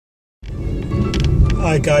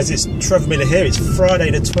Hi guys, it's Trevor Miller here. It's Friday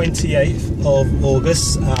the 28th of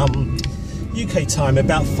August, UK time,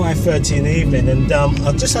 about 5:30 in the evening, and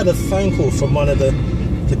I've just had a phone call from one of the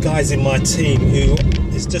guys in my team who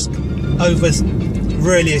is just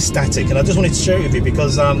really ecstatic, and I just wanted to share it with you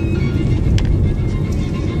because they're in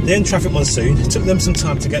Trafficmonsoon. It took them some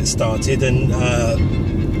time to get started and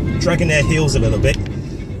dragging their heels a little bit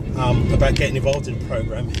about getting involved in the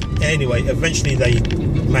program. Anyway, eventually they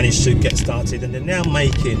managed to get started, and they're now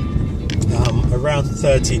making around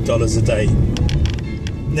 $30 a day.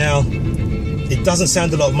 Now, it doesn't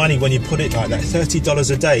sound a lot of money when you put it like that.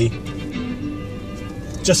 $30 a day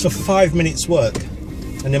just for 5 minutes work,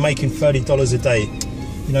 and they're making $30 a day.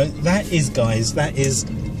 You know, that is, guys, that is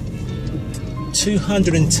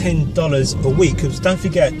 $210 a week. Because don't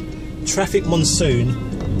forget, Trafficmonsoon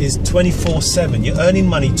is 24/7. You're earning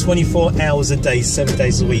money 24 hours a day, 7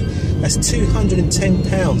 days a week. That's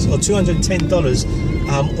 £210 or $210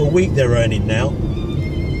 a week they're earning now.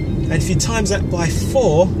 And if you times that by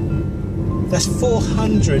 4, that's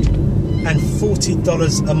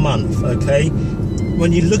 $440 a month. Okay,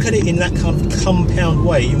 when you look at it in that kind of compound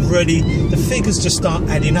way, you really, the figures just start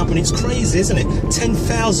adding up, and it's crazy, isn't it?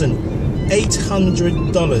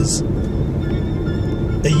 $10,800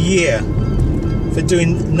 a year for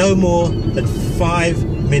doing no more than 5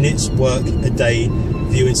 minutes work a day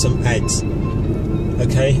viewing some ads.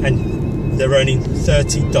 Okay, and they're earning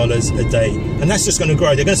 $30 a day, and that's just going to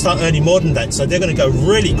grow. They're going to start earning more than that, so they're going to go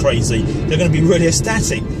really crazy. They're going to be really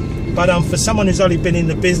ecstatic. But for someone who's only been in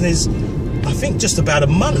the business, I think just about a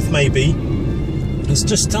month maybe, it's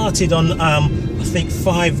just started on I think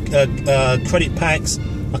 5 credit packs.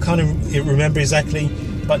 I can't remember exactly,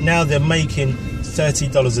 but now they're making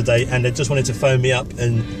 $30 a day, and they just wanted to phone me up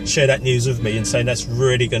and share that news with me and saying that's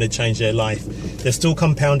really going to change their life. They're still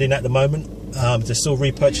compounding at the moment. They're still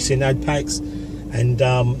repurchasing ad packs, and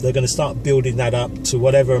they're going to start building that up to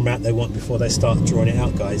whatever amount they want before they start drawing it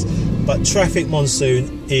out, guys. But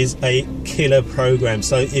Trafficmonsoon is a killer program.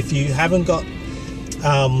 So if you haven't got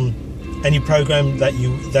any program that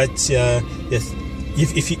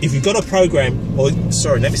if you've got a program, or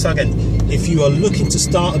sorry, let me start again. If you are looking to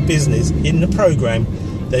start a business in the program,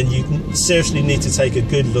 then you seriously need to take a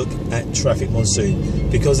good look at Trafficmonsoon,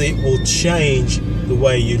 because it will change the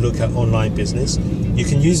way you look at online business. You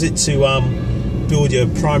can use it to build your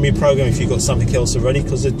primary program if you've got something else already,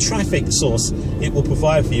 because the traffic source it will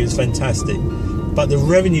provide for you is fantastic. But the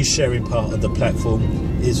revenue sharing part of the platform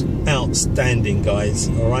is outstanding, guys.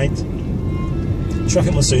 All right.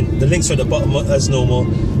 Trafficmonsoon, the links are at the bottom as normal.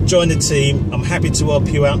 Join the team. I'm happy to help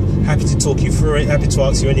you out, happy to talk you through it, happy to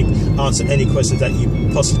answer any questions that you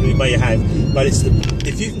possibly may have. But if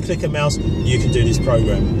you can click a mouse, you can do this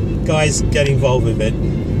program. Guys, get involved with it.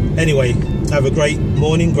 Anyway, have a great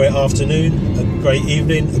morning, great afternoon, a great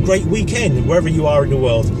evening, a great weekend, wherever you are in the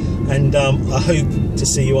world. And I hope to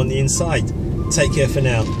see you on the inside. Take care for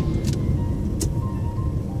now.